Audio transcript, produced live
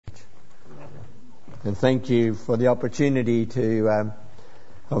and thank you for the opportunity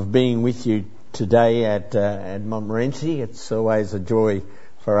of being with you today at Montmorency. It's always a joy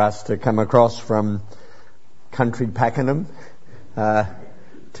for us to come across from country Pakenham to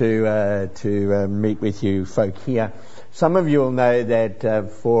meet with you folk here. Some of you will know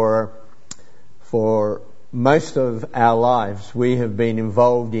that for most of our lives we have been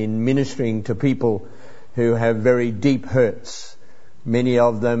involved in ministering to people who have very deep hurts. Many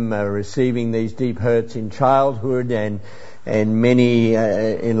of them are receiving these deep hurts in childhood and many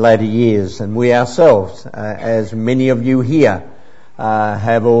in later years. And we ourselves, as many of you here,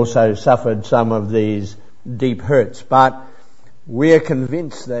 have also suffered some of these deep hurts. But we are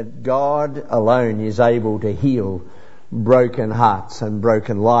convinced that God alone is able to heal broken hearts and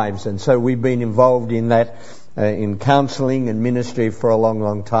broken lives. And so we've been involved in that, in counselling and ministry for a long,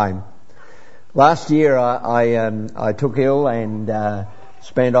 long time. Last year I took ill and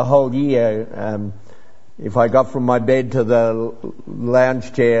spent a whole year. If I got from my bed to the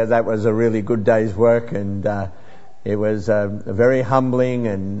lounge chair, that was a really good day's work, and it was a very humbling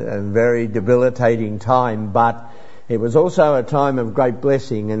and very debilitating time. But it was also a time of great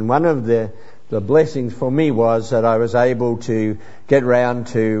blessing, and one of the blessings for me was that I was able to get round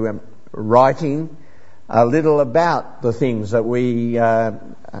to writing a little about the things that we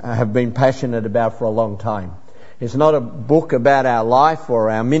have been passionate about for a long time. It's not a book about our life or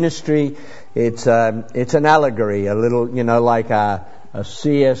our ministry. It's an allegory, a little, like a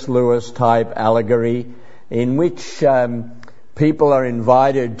C.S. Lewis type allegory, in which people are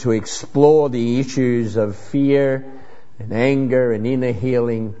invited to explore the issues of fear and anger and inner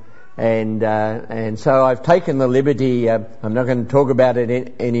healing. And so I've taken the liberty, I'm not going to talk about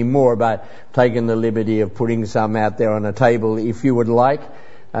it anymore, but taken the liberty of putting some out there on a table. If you would like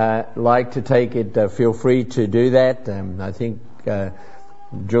to take it, feel free to do that. I think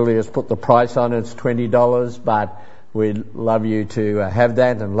Julia's put the price on it, it's $20, but we'd love you to have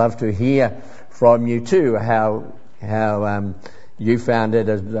that and love to hear from you too, how you found it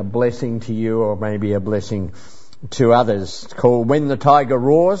as a blessing to you or maybe a blessing to others. It's called When the Tiger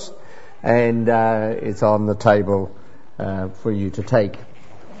Roars, and it's on the table for you to take.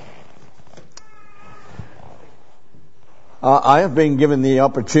 I have been given the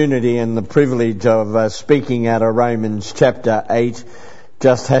opportunity and the privilege of speaking out of Romans chapter 8.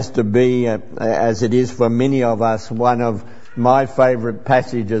 Just has to be, as it is for many of us, one of my favourite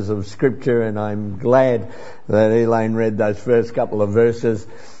passages of Scripture, and I'm glad that Elaine read those first couple of verses.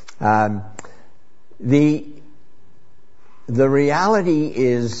 The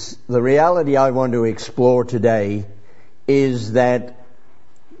reality I want to explore today is that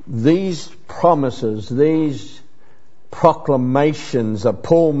these promises, these proclamations that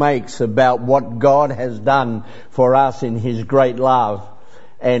Paul makes about what God has done for us in His great love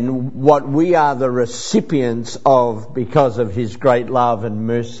and what we are the recipients of because of His great love and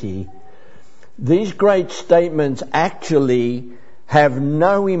mercy, these great statements actually have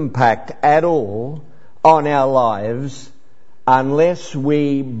no impact at all on our lives unless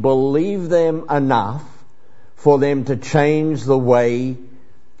we believe them enough for them to change the way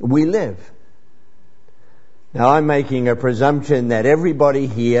we live. Now, I'm making a presumption that everybody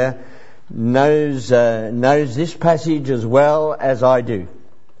here knows this passage as well as I do.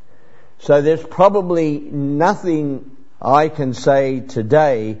 So there's probably nothing I can say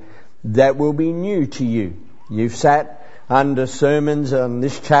today that will be new to you. You've sat under sermons on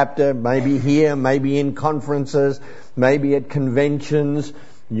this chapter, maybe here, maybe in conferences, maybe at conventions.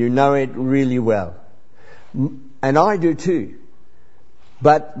 You know it really well. And I do too.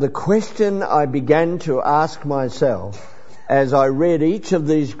 But the question I began to ask myself as I read each of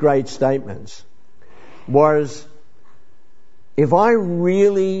these great statements was, if I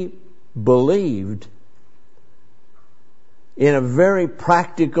really believed in a very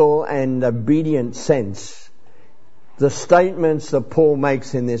practical and obedient sense the statements that Paul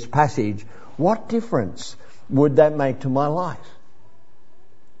makes in this passage, what difference would that make to my life?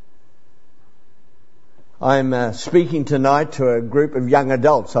 I'm speaking tonight to a group of young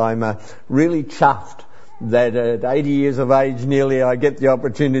adults. I'm really chuffed that at 80 years of age nearly I get the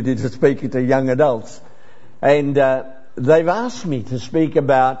opportunity to speak to young adults. And they've asked me to speak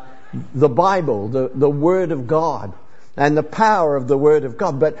about the Bible, the Word of God, and the power of the Word of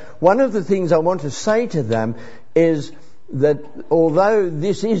God. But one of the things I want to say to them is that although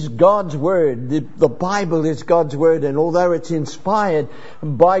this is God's Word, the Bible is God's Word, and although it's inspired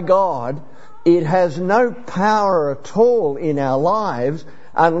by God, it has no power at all in our lives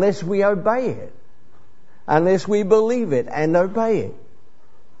unless we obey it, unless we believe it and obey it.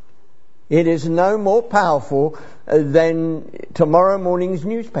 It is no more powerful than tomorrow morning's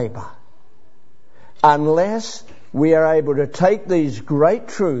newspaper. unless we are able to take these great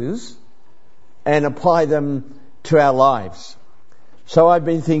truths and apply them to our lives. So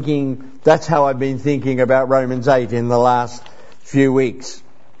that's how I've been thinking about Romans 8 in the last few weeks.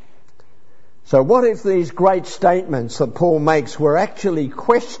 So what if these great statements that Paul makes were actually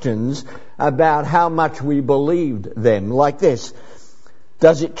questions about how much we believed them? Like this: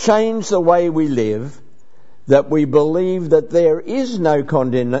 does it change the way we live that we believe that there is no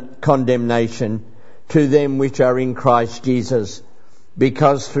condemnation to them which are in Christ Jesus?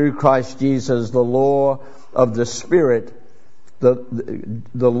 Because through Christ Jesus the law of the Spirit, the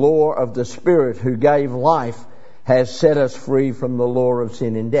law of the Spirit who gave life, has set us free from the law of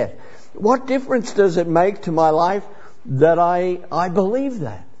sin and death. What difference does it make to my life that I believe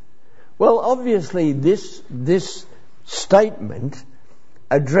that? Well, obviously this statement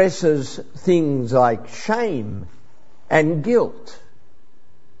addresses things like shame and guilt.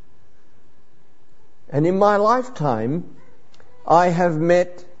 And in my lifetime, I have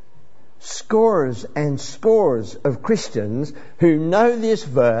met scores and scores of Christians who know this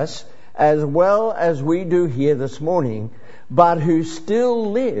verse as well as we do here this morning, but who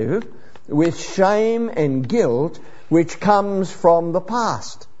still live with shame and guilt which comes from the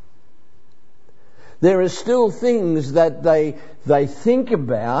past. There are still things that they think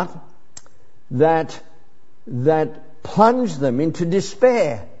about that plunge them into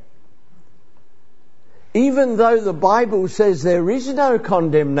despair. Even though the Bible says there is no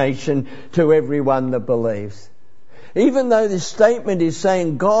condemnation to everyone that believes. Even though this statement is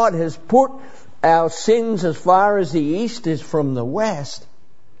saying God has put our sins as far as the east is from the west.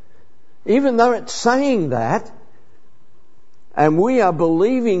 Even though it's saying that, and we are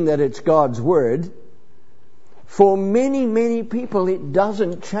believing that it's God's word, for many, many people it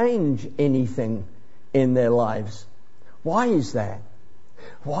doesn't change anything in their lives. Why is that?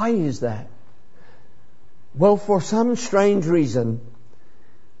 Why is that? Well, for some strange reason,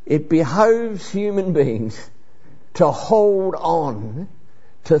 it behoves human beings to hold on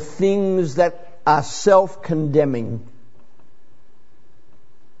to things that are self-condemning.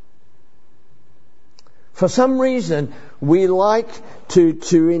 For some reason, we like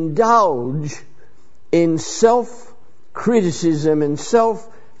to indulge in self-criticism and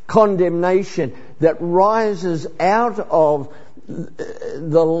self-condemnation that rises out of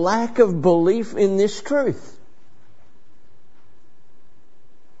the lack of belief in this truth.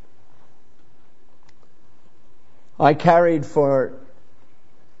 I carried for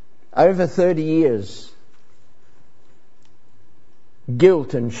over 30 years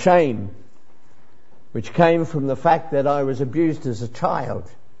guilt and shame which came from the fact that I was abused as a child.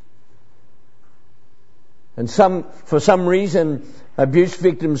 And for some reason, abuse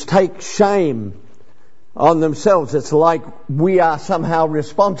victims take shame on themselves. It's like we are somehow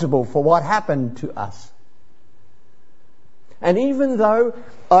responsible for what happened to us. And even though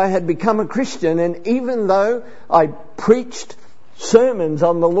I had become a Christian, and even though I preached sermons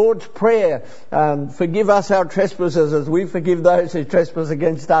on the Lord's Prayer, forgive us our trespasses as we forgive those who trespass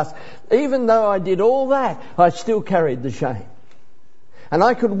against us, even though I did all that, I still carried the shame. And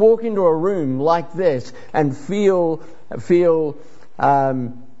I could walk into a room like this and feel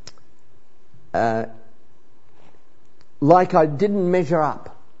like I didn't measure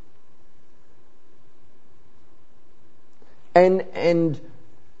up. And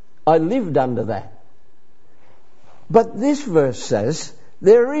I lived under that. But this verse says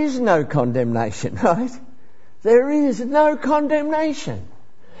there is no condemnation, right? There is no condemnation.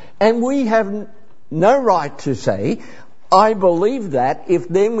 And we have no right to say, I believe that, if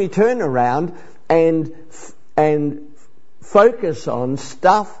then we turn around and focus on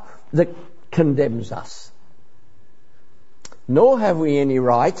stuff that condemns us. Nor have we any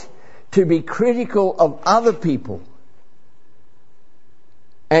right to be critical of other people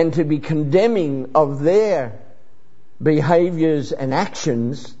and to be condemning of their behaviours and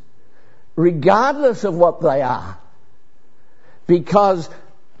actions, regardless of what they are. Because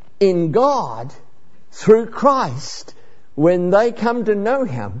in God, through Christ, when they come to know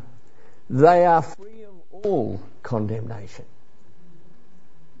Him, they are free of all condemnation.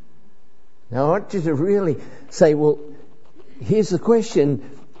 Now I want you to really say, well, here's the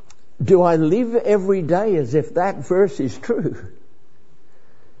question. Do I live every day as if that verse is true?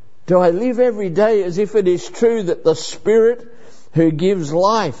 Do I live every day as if it is true that the Spirit who gives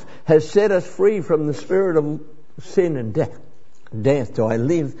life has set us free from the spirit of sin and death? Do I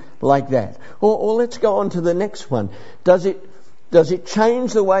live like that? Or let's go on to the next one. Does it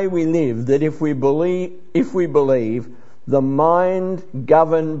change the way we live that if we believe the mind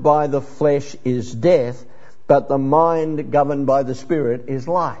governed by the flesh is death, but the mind governed by the Spirit is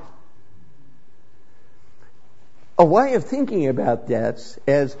life? a way of thinking about that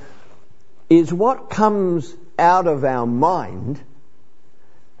is what comes out of our mind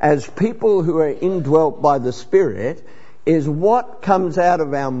as people who are indwelt by the Spirit, is what comes out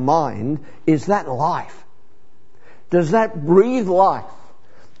of our mind, is that life? Does that breathe life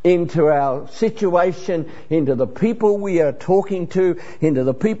into our situation, into the people we are talking to, into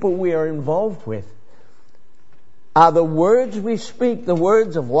the people we are involved with? Are the words we speak the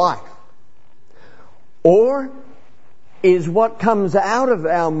words of life? Or is what comes out of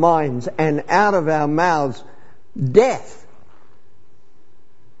our minds and out of our mouths death?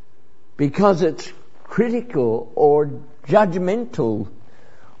 Because it's critical or judgmental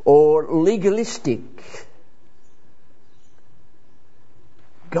or legalistic.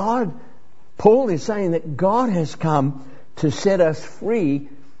 Paul is saying that God has come to set us free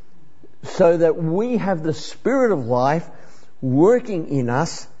so that we have the Spirit of life working in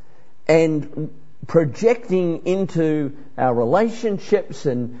us and projecting into our relationships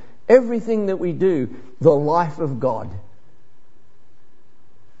and everything that we do the life of God.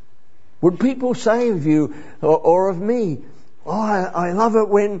 Would people say of you or of me, I love it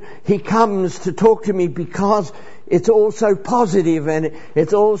when he comes to talk to me because it's all so positive and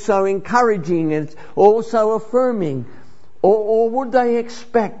it's all so encouraging and it's all so affirming? Or would they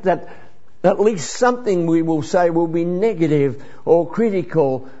expect that at least something we will say will be negative or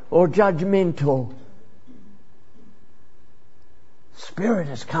critical or judgmental? Spirit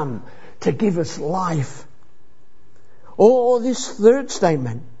has come to give us life. Or this third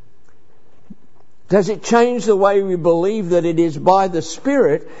statement, does it change the way we believe that it is by the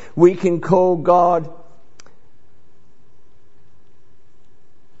Spirit we can call God?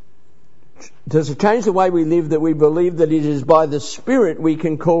 Does it change the way we live that we believe that it is by the Spirit we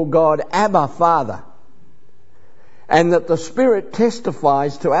can call God Abba, Father? And that the Spirit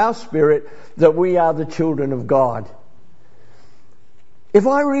testifies to our spirit that we are the children of God? If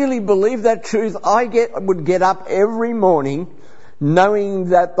I really believe that truth, I would get up every morning knowing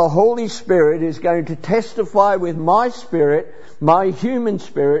that the Holy Spirit is going to testify with my spirit, my human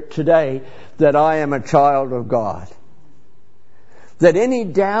spirit today, that I am a child of God. That any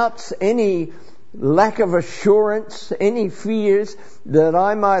doubts, any lack of assurance, any fears that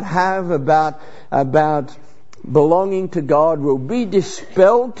I might have about belonging to God will be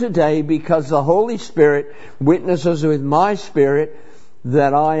dispelled today, because the Holy Spirit witnesses with my spirit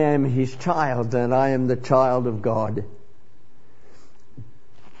that I am His child, that I am the child of God.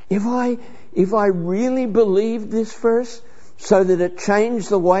 If I really believed this verse so that it changed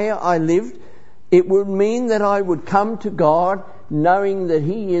the way I lived, it would mean that I would come to God knowing that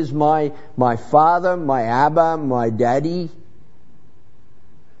He is my Father, my Abba, my Daddy,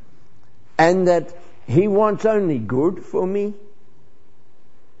 and that He wants only good for me.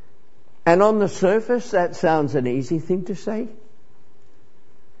 And on the surface, that sounds an easy thing to say.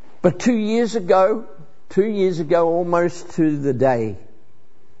 But 2 years ago, almost to the day,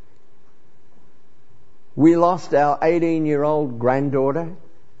 we lost our 18-year-old granddaughter.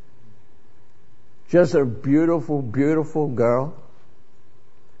 Just a beautiful, beautiful girl.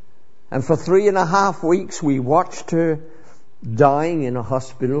 And for 3.5 weeks we watched her dying in a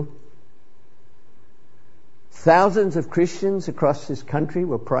hospital. Thousands of Christians across this country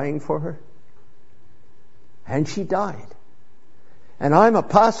were praying for her. And she died. And I'm a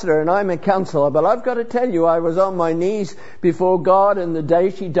pastor and I'm a counselor, but I've got to tell you, I was on my knees before God and the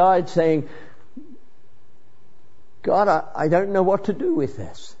day she died saying, God, I don't know what to do with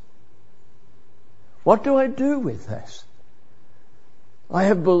this. What do I do with this? I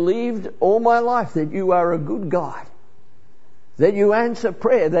have believed all my life that you are a good God, that you answer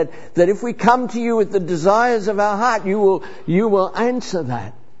prayer, that if we come to you with the desires of our heart, you will answer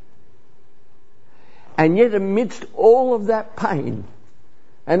that. And yet amidst all of that pain,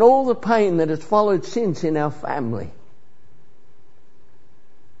 and all the pain that has followed since in our family,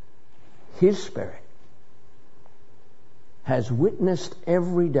 His Spirit has witnessed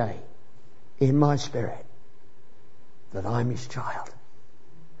every day in my spirit that I'm His child.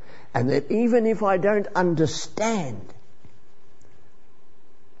 And that even if I don't understand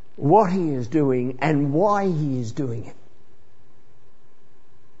what He is doing and why He is doing it,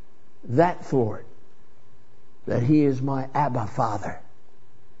 that thought that He is my Abba Father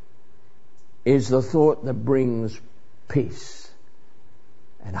is the thought that brings peace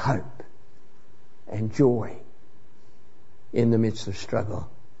and hope and joy in the midst of struggle.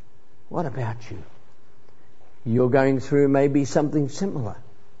 What about you? You're going through maybe something similar.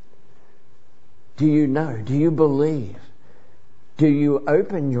 Do you know? Do you believe? Do you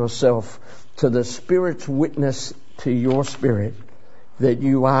open yourself to the Spirit's witness to your spirit that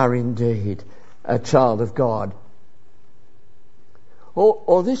you are indeed a child of God?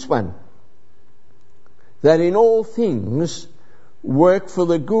 Or this one, that in all things work for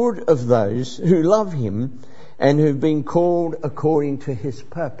the good of those who love him and who've been called according to his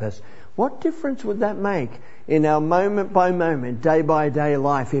purpose. What difference would that make in our moment by moment, day by day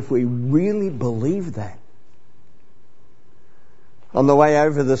life if we really believe that? On the way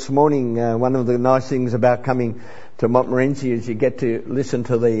over this morning, one of the nice things about coming to Montmorency is you get to listen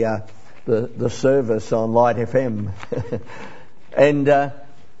to the service on Light FM.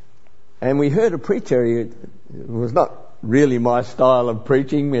 And we heard a preacher. It was not really my style of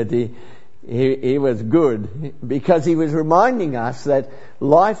preaching, but he was good because he was reminding us that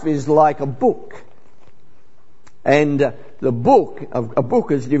life is like a book. And a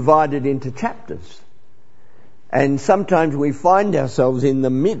book is divided into chapters. And sometimes we find ourselves in the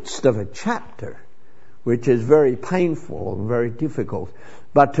midst of a chapter, which is very painful and very difficult.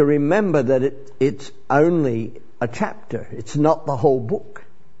 But to remember that it's only a chapter, it's not the whole book.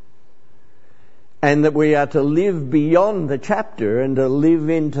 And that we are to live beyond the chapter and to live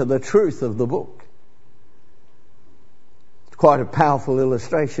into the truth of the book. It's quite a powerful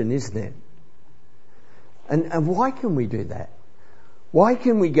illustration, isn't it? And why can we do that? Why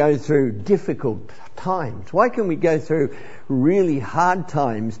can we go through difficult times? Why can we go through really hard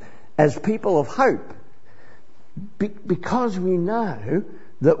times as people of hope? Because we know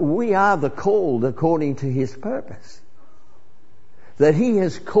that we are the called according to his purpose. That he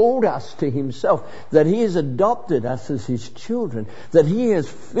has called us to himself. That he has adopted us as his children. That he has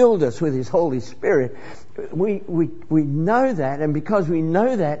filled us with his Holy Spirit. We know that, and because we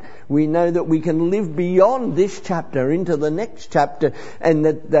know that we can live beyond this chapter into the next chapter, and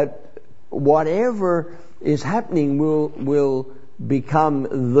that whatever is happening will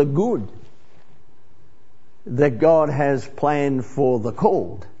become the good that God has planned for the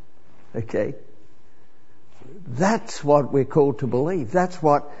called. Okay? That's what we're called to believe. That's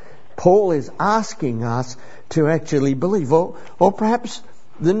what Paul is asking us to actually believe. Or perhaps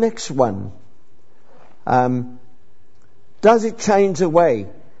the next one. Does it change the way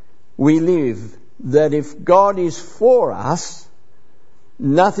we live that if God is for us,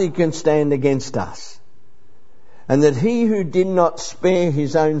 nothing can stand against us? And that he who did not spare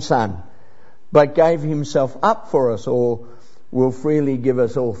his own son, but gave himself up for us all, will freely give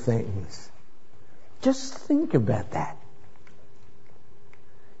us all things. Just think about that.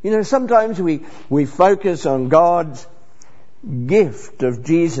 You know, sometimes we focus on God's gift of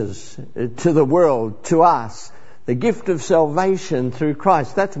Jesus to the world, to us, the gift of salvation through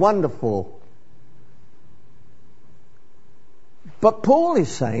Christ. That's wonderful. But Paul is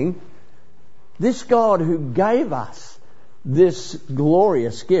saying, this God who gave us this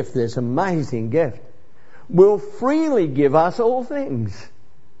glorious gift, this amazing gift, will freely give us all things.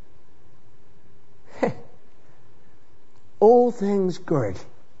 All things good.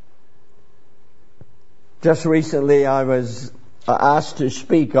 Just recently I was asked to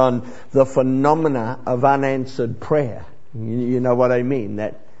speak on the phenomena of unanswered prayer. You know what I mean?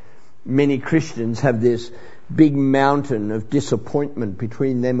 That many Christians have this big mountain of disappointment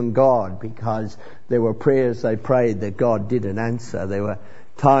between them and God because there were prayers they prayed that God didn't answer. There were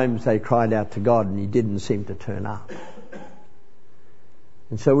times they cried out to God and he didn't seem to turn up.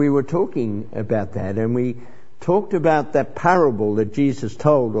 And so we were talking about that, and we talked about that parable that Jesus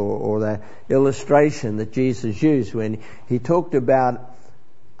told, or the illustration that Jesus used when he talked about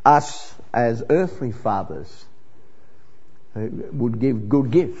us as earthly fathers would give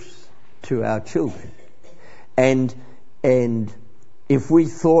good gifts to our children. And if we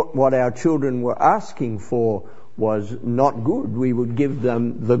thought what our children were asking for was not good, we would give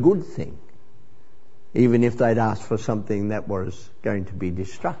them the good thing, even if they'd asked for something that was going to be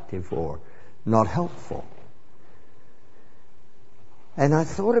destructive or not helpful. And I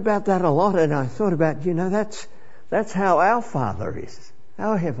thought about that a lot, and I thought about, that's how our Father is,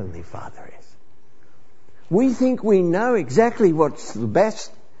 our Heavenly Father is. We think we know exactly what's the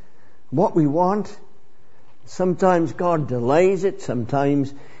best, what we want. Sometimes God delays it,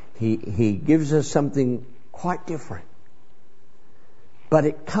 sometimes He gives us something quite different. But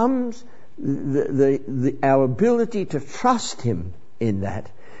it comes, our ability to trust Him in that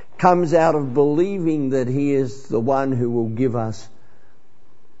comes out of believing that He is the one who will give us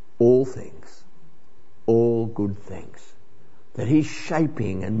all things, all good things. That He's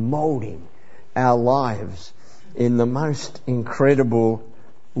shaping and moulding our lives in the most incredible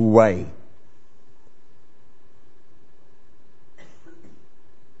way.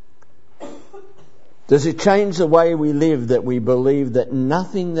 Does it change the way we live that we believe that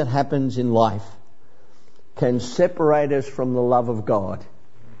nothing that happens in life can separate us from the love of God,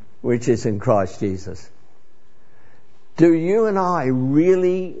 which is in Christ Jesus? Do you and I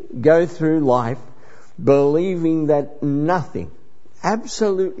really go through life believing that nothing,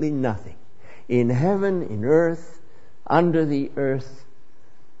 absolutely nothing, in heaven, in earth, under the earth,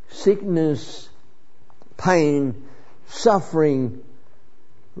 sickness, pain, suffering,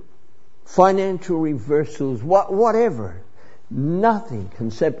 financial reversals, whatever, nothing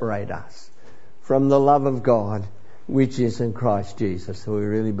can separate us from the love of God which is in Christ Jesus? Do we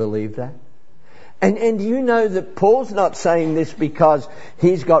really believe that? And you know that Paul's not saying this because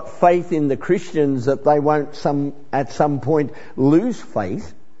he's got faith in the Christians that they won't at some point lose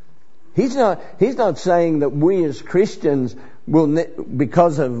faith. He's not saying that we as Christians will,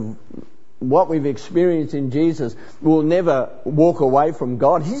 because of what we've experienced in Jesus, will never walk away from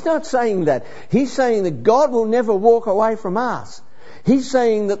God. He's not saying that. He's saying that God will never walk away from us. He's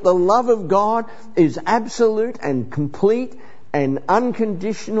saying that the love of God is absolute and complete and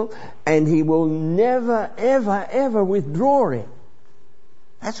unconditional, and He will never, ever, ever withdraw it.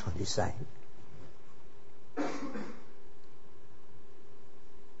 That's what He's saying.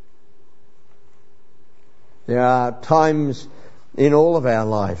 There are times in all of our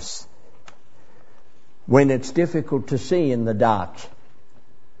lives when it's difficult to see in the dark,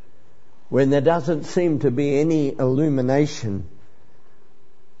 when there doesn't seem to be any illumination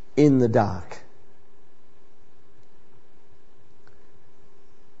in the dark.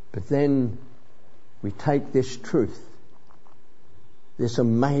 But then we take this truth, this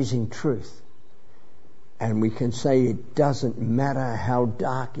amazing truth, and we can say it doesn't matter how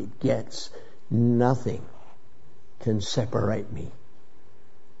dark it gets, nothing can separate me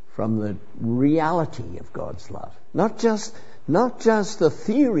from the reality of God's love. Not just the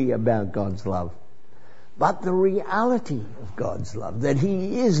theory about God's love, but the reality of God's love, that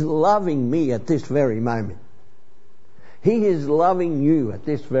He is loving me at this very moment. He is loving you at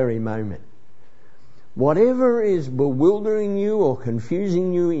this very moment. Whatever is bewildering you or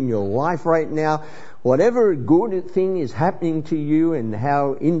confusing you in your life right now, whatever good thing is happening to you and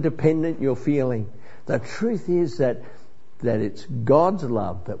how independent you're feeling, the truth is that it's God's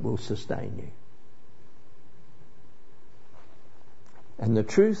love that will sustain you. And the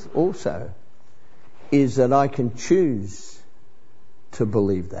truth also is that I can choose to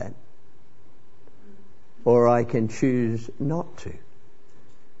believe that, or I can choose not to.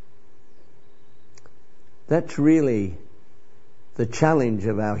 That's really the challenge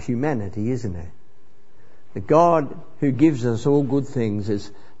of our humanity, isn't it? The God who gives us all good things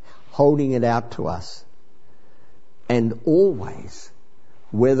is holding it out to us. And always,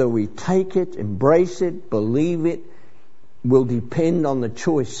 whether we take it, embrace it, believe it, will depend on the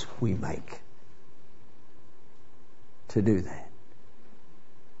choice we make to do that.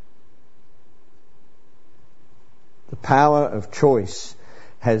 The power of choice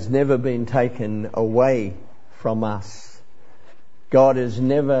has never been taken away from us. God has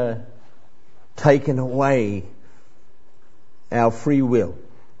never taken away our free will.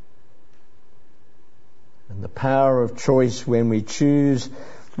 And the power of choice when we choose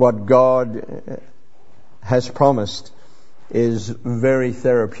what God has promised is very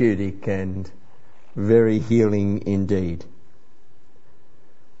therapeutic and very healing indeed.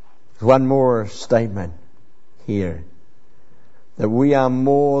 One more statement here, that we are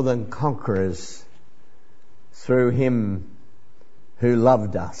more than conquerors through Him who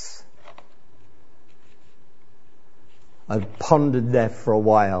loved us. I've pondered that for a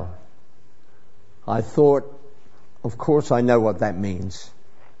while. I thought, of course I know what that means.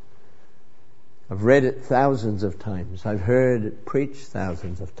 I've read it thousands of times. I've heard it preached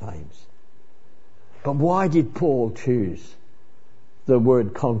thousands of times. But why did Paul choose the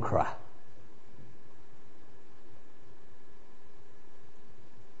word conqueror?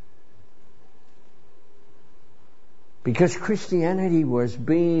 Because Christianity was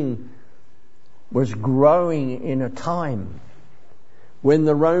growing in a time when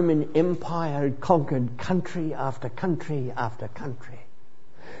the Roman Empire had conquered country after country after country.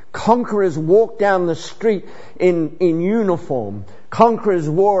 Conquerors walked down the street in uniform. Conquerors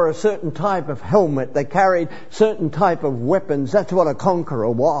wore a certain type of helmet. They carried certain type of weapons. That's what a conqueror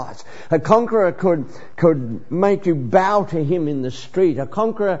was. A conqueror could make you bow to him in the street. A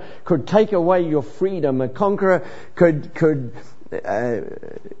conqueror could take away your freedom. A conqueror could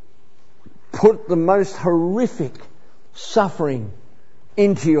put the most horrific suffering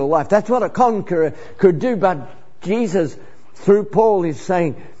into your life. That's what a conqueror could do. But Jesus, through Paul, is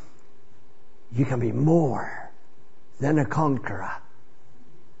saying, you can be more than a conqueror.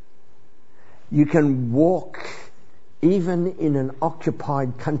 You can walk even in an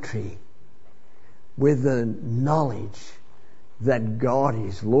occupied country with the knowledge that God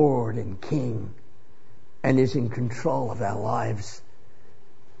is Lord and King and is in control of our lives.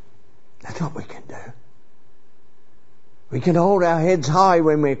 That's what we can do. We can hold our heads high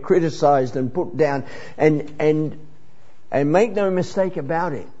when we're criticized and put down, and make no mistake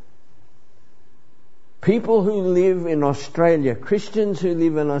about it. People who live in Australia, Christians who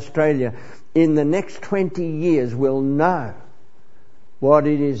live in Australia, in the next 20 years will know what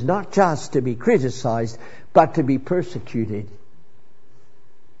it is not just to be criticized, but to be persecuted.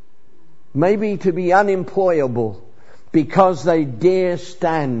 Maybe to be unemployable because they dare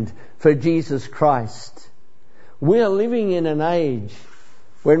stand for Jesus Christ. We're living in an age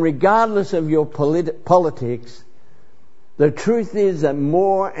when, regardless of your politics, the truth is that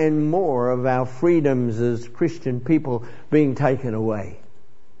more and more of our freedoms as Christian people being taken away.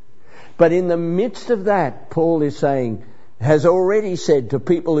 But in the midst of that, Paul is saying, has already said to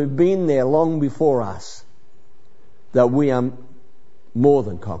people who've been there long before us, that we are more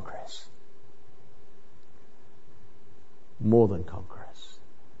than conquerors. More than conquerors.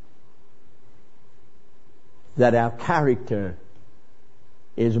 That our character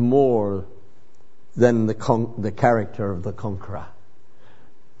is more than the character of the conqueror.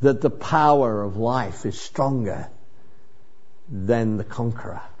 That the power of life is stronger than the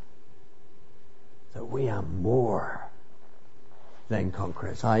conqueror. That we are more than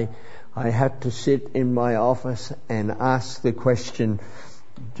conquerors. I had to sit in my office and ask the question,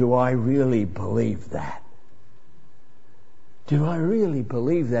 do I really believe that? Do I really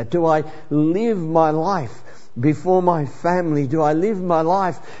believe that? Do I live my life before my family? Do I live my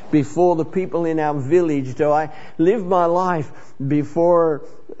life before the people in our village? Do I live my life before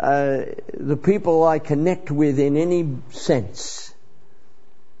the people I connect with in any sense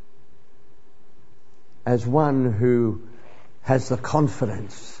as one who has the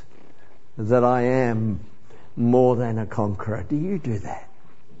confidence that I am more than a conqueror? Do you do that?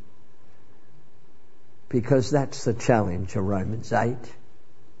 Because that's the challenge of Romans 8.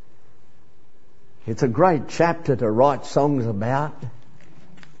 It's a great chapter to write songs about.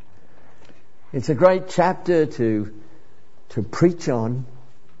 It's a great chapter to preach on.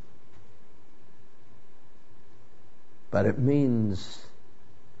 But it means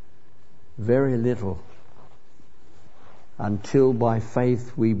very little until by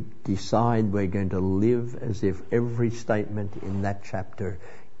faith we decide we're going to live as if every statement in that chapter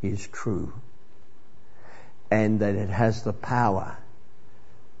is true, and that it has the power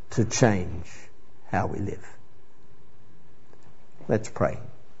to change how we live. Let's pray.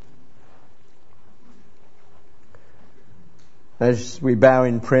 As we bow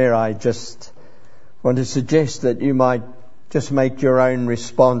in prayer, I just want to suggest that you might just make your own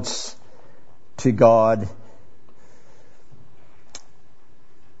response to God.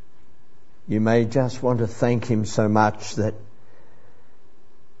 You may just want to thank Him so much that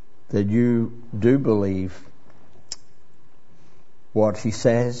you do believe what He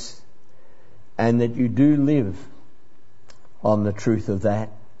says, and that you do live on the truth of that.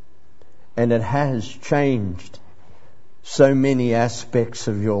 And it has changed so many aspects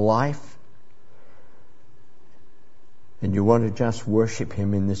of your life. And you want to just worship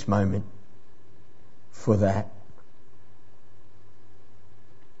Him in this moment for that.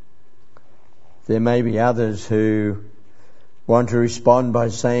 There may be others who want to respond by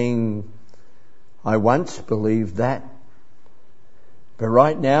saying, I once believed that, but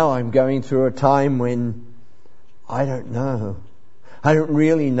right now I'm going through a time when I don't know. I don't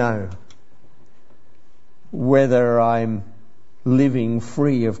really know whether I'm living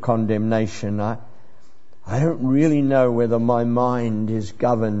free of condemnation. I don't really know whether my mind is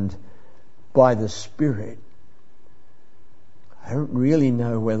governed by the Spirit. I don't really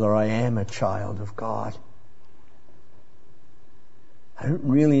know whether I am a child of God. I don't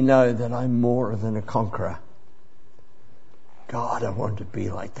really know that I'm more than a conqueror. God, I want to be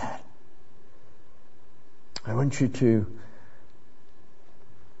like that. I want you to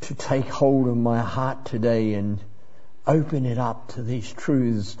take hold of my heart today and open it up to these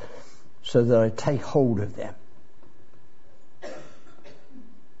truths so that I take hold of them.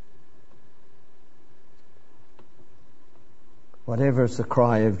 Whatever is the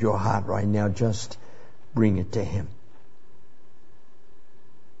cry of your heart right now, just bring it to Him.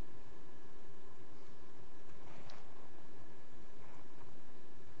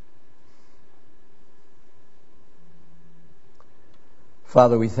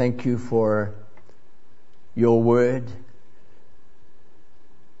 Father, we thank you for your word.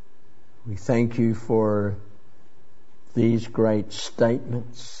 We thank you for these great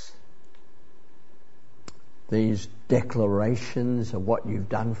statements, these declarations of what you've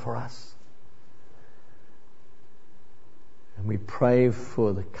done for us. And we pray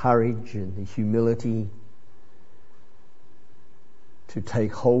for the courage and the humility to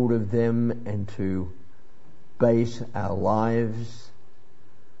take hold of them and to base our lives,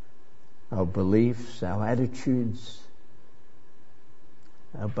 our beliefs, our attitudes,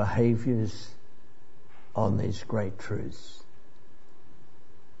 our behaviours on these great truths.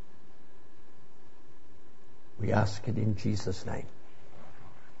 We ask it in Jesus' name.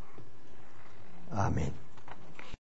 Amen.